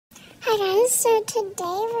Hi guys, so today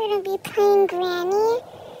we're going to be playing Granny,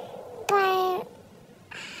 but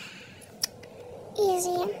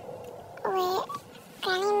easy. Wait,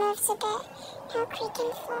 Granny moves a bit. No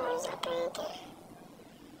creaking floors or anything.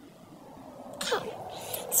 Okay,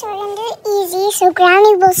 so we're going to do it easy so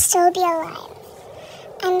Granny will still be alive.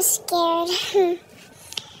 I'm scared.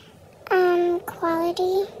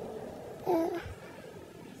 Quality. Ooh.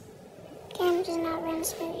 Game does not run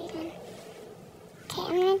smoothly then. Okay,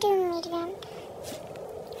 I'm gonna do medium.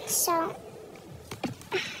 So,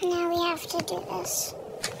 now we have to do this.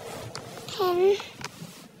 Okay.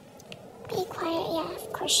 Be quiet. Yeah,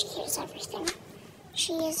 of course she hears everything.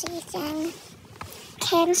 She is Ethan.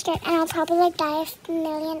 Okay, I'm scared. And I'll probably like die a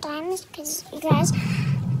million times because you guys,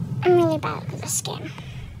 I'm really bad at this game.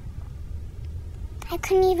 I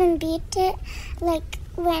couldn't even beat it like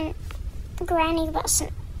when Granny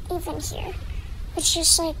wasn't even here. It's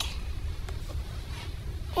just like,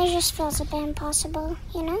 it just feels a bit impossible,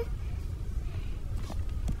 you know?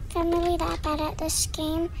 If I'm really that bad at this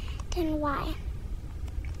game, then why?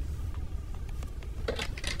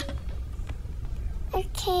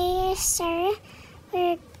 Okay, sir.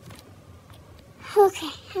 We're... Okay,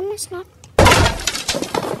 I almost knocked.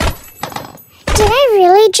 Did I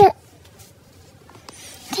really just...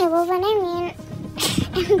 Okay, well, when I mean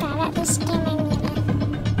I'm bad at this game, I mean it.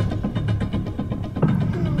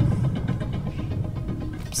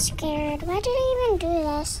 I'm scared. Why did I even do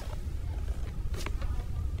this?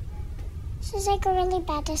 This is like a really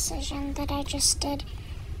bad decision that I just did.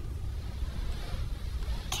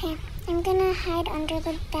 Okay, I'm gonna hide under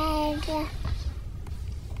the bed.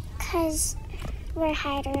 Because we're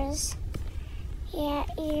hiders. Yeah,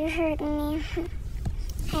 you heard me.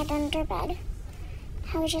 Hide under bed.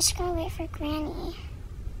 I would just go wait for Granny.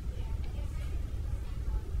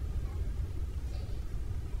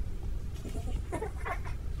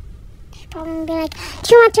 She'd probably be like,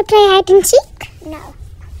 do you want to play hide and seek? No.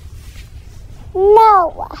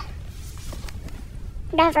 No.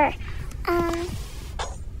 Never.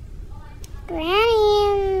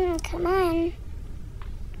 Granny, come on.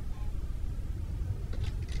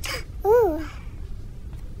 Ooh.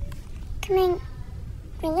 Coming.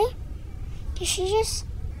 Really? Did she just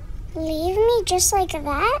leave me just like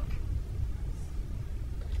that?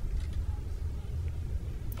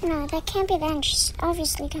 No, that can't be that. She's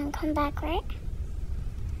obviously gonna come back, right?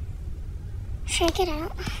 Check it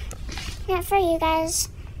out. Not for you guys,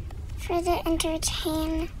 for the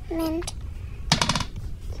entertainment.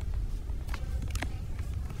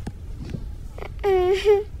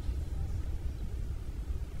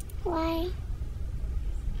 Why?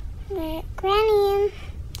 Where? Granny,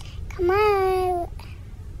 come on.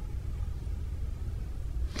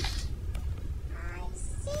 I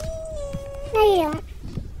see you. No, you don't.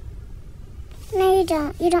 No, you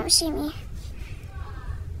don't. You don't see me.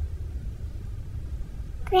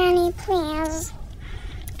 Granny, please.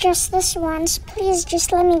 Just this once. Please,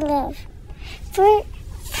 just let me live. For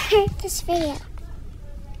this video.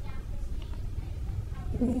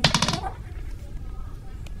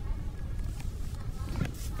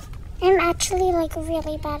 I'm actually like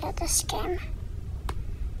really bad at this game.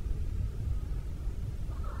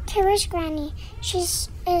 Okay, where's Granny? Is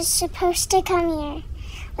supposed to come here.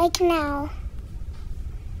 Like now.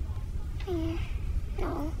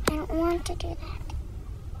 No, I don't want to do that.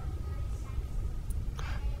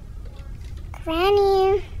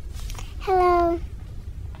 Granny, hello.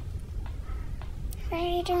 What are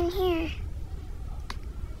you doing here?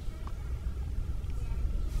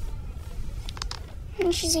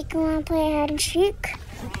 And she's like, you want to play hide and seek?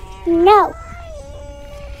 No.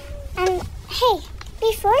 And hey,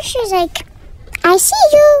 before she was like, I see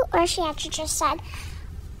you, or she actually just said,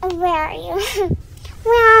 where are you?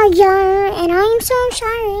 Where are you? And I'm so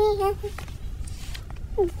sorry.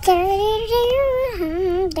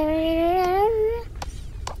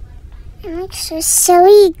 I'm like so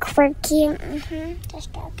silly, quirky.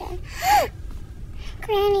 Just joking.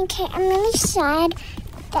 Granny, okay, I'm really sad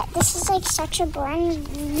that this is like such a boring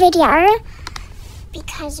video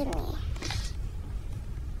because of me.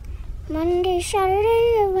 Monday,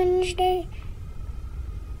 Saturday, Wednesday.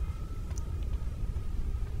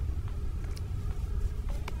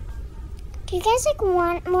 Do you guys like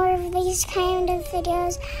want more of these kind of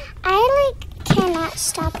videos? I like cannot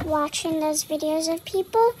stop watching those videos of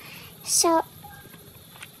people, so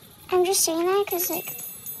I'm just saying that because like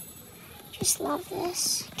just love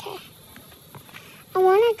this. Okay, I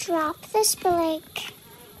want to drop this, but like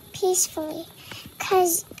peacefully,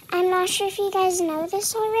 because I'm not sure if you guys know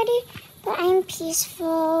this already, but I'm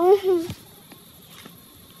peaceful.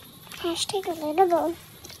 Hashtag relatable.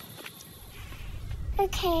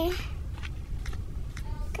 Okay.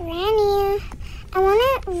 Granny, I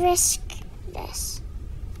want to risk this.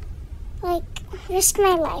 Like, risk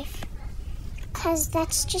my life. Because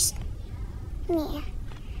that's just me.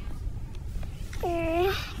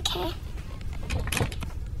 Okay.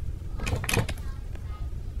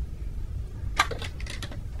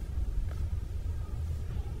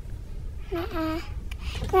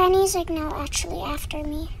 Granny's like now actually after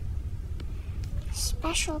me.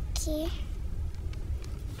 Special key.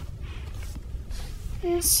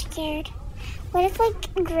 I'm scared. What if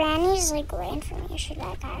like Granny's like waiting for me? Should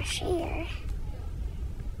I go see her?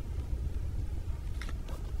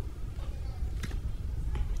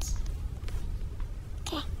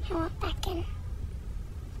 Okay, I want back in.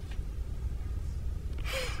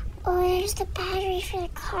 Oh, there's the battery for the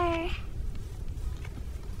car.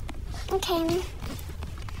 Okay.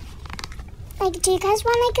 Like, do you guys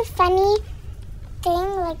want like a funny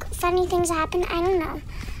thing? Like, funny things happen? I don't know.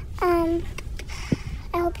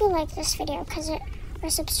 I hope you like this video or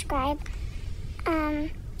subscribe.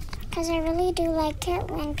 Because I really do like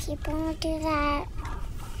it when people do that.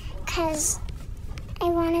 Because I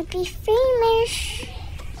want to be famous.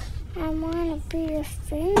 I want to be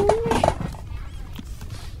famous.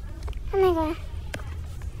 Oh my god.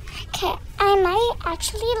 Okay, I might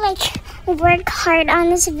actually like work hard on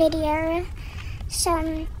this video. So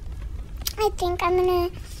I think I'm gonna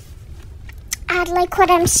add like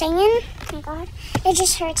what I'm saying. Oh my god, it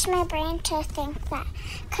just hurts my brain to think that.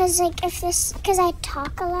 Cause like cause I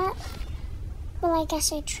talk a lot. Well, I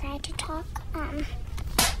guess I try to talk.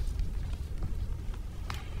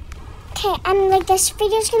 Okay, I'm like this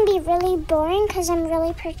video's gonna be really boring cause I'm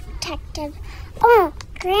really protective. Oh,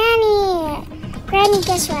 Granny,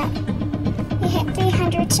 guess what? We hit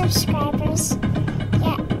 300 subscribers.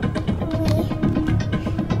 Yeah,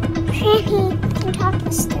 Granny can talk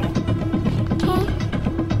this through. Okay?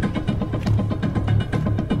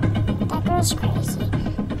 That girl's crazy.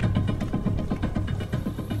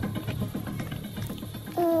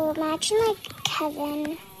 Ooh, imagine like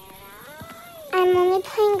Kevin. I'm only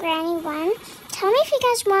playing Granny 1. Tell me if you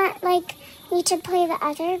guys want like me to play the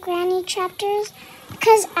other Granny chapters.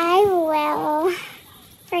 Because I will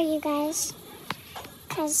for you guys.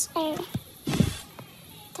 Because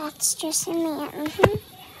that's just me.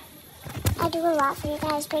 I do a lot for you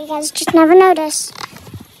guys, but you guys just never notice.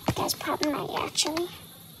 You guys probably might actually.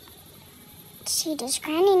 Let's see, does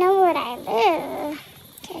Granny know where I live?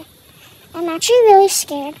 Okay. I'm actually really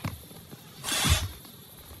scared.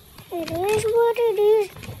 It is what it is.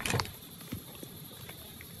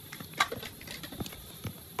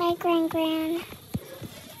 Bye, Gran.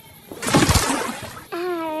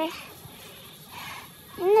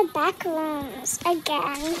 In the back rooms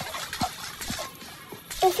again.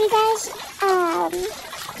 If you guys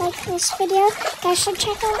like this video, you guys should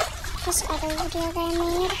check out this other video that I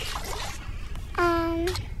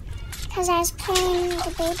made. Because I was playing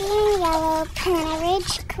the baby in yellow, and I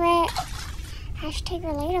rage quit. Hashtag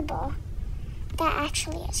relatable. That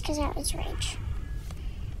actually is, because that was rage.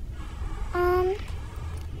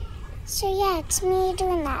 So yeah, it's me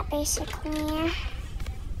doing that basically.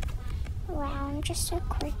 Wow, I'm just so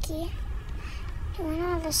quirky. Doing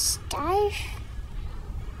all this stuff.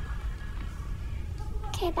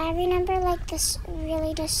 Okay, but I remember like this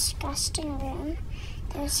really disgusting room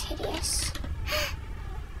that was hideous.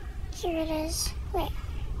 Here it is. Wait.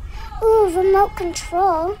 Ooh, remote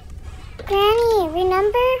control. Granny,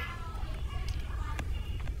 remember?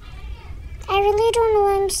 I really don't know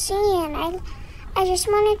what I'm saying. I just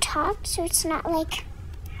want to talk so it's not like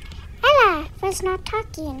Ella was not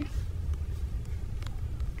talking.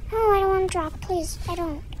 No, I don't want to drop, please. I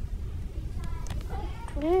don't.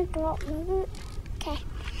 Don't drop me. Okay.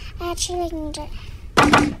 I actually need to.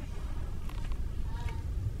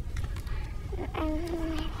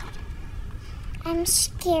 I'm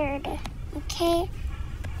scared. Okay.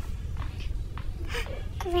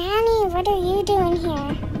 Granny, what are you doing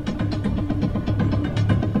here?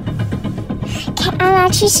 Okay, I'm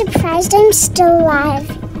actually surprised I'm still alive,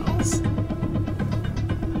 guys.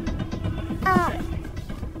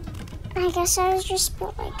 I guess I was just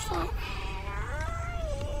built like that.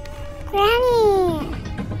 Granny!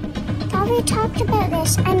 Thought we talked about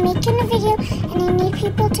this. I'm making a video and I need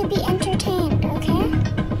people to be entertained, okay?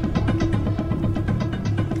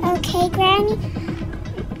 Okay, Granny?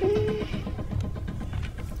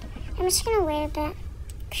 I'm just gonna wait a bit.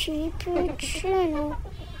 Keep your channel.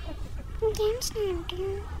 Games now,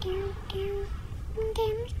 down.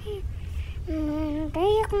 Games now.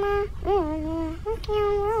 Break my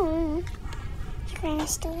Is Granny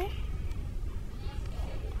still there?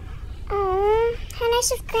 Oh, how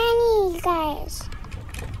nice of Granny, you guys.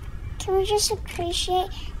 Can we just appreciate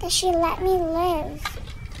that she let me live?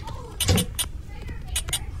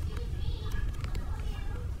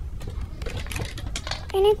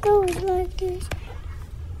 And it goes like this.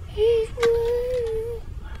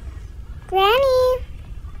 Granny,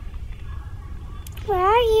 where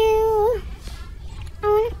are you? I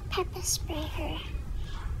want to pepper spray her.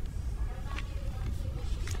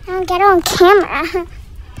 I'll get her on camera.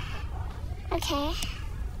 Okay.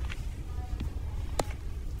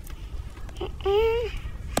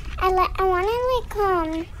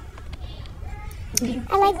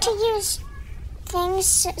 I like to use things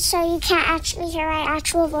so you can't actually hear my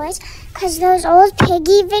actual voice, because those old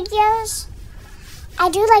Piggy videos, I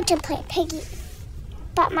do like to play Piggy,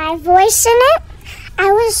 but my voice in it,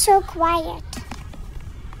 I was so quiet.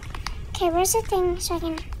 Okay, where's the thing so I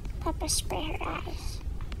can pepper spray her eyes?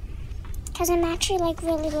 Because I'm actually like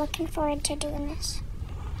really looking forward to doing this.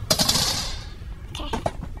 Okay.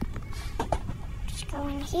 Just go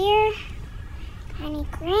in here. I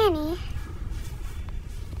need Granny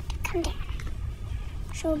to come down.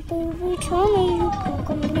 So baby, tell me you can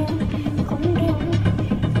come down, come down.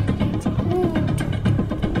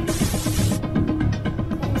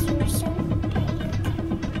 Because you're so big.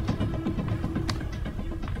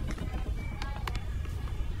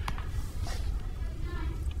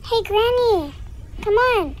 Hey, Granny, come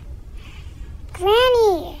on.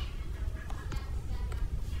 Granny,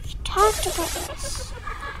 we talked about this.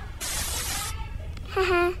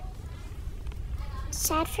 Haha.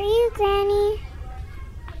 Sad for you, Granny.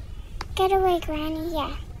 Get away, Granny.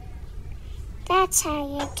 Yeah. That's how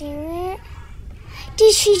you do it.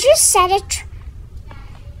 Did she just set a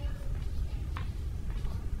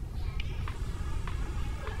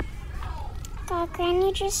God,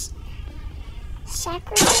 Granny just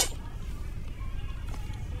sacrificed.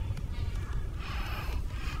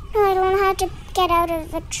 No, I don't know how to get out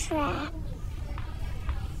of the trap.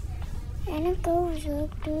 And it goes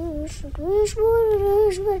like this. It is what it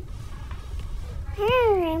is, but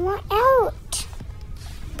I want out.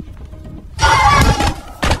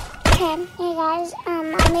 Okay, hey guys,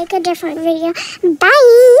 I'll make a different video.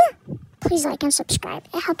 Bye! Please like and subscribe.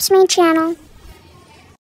 It helps my channel.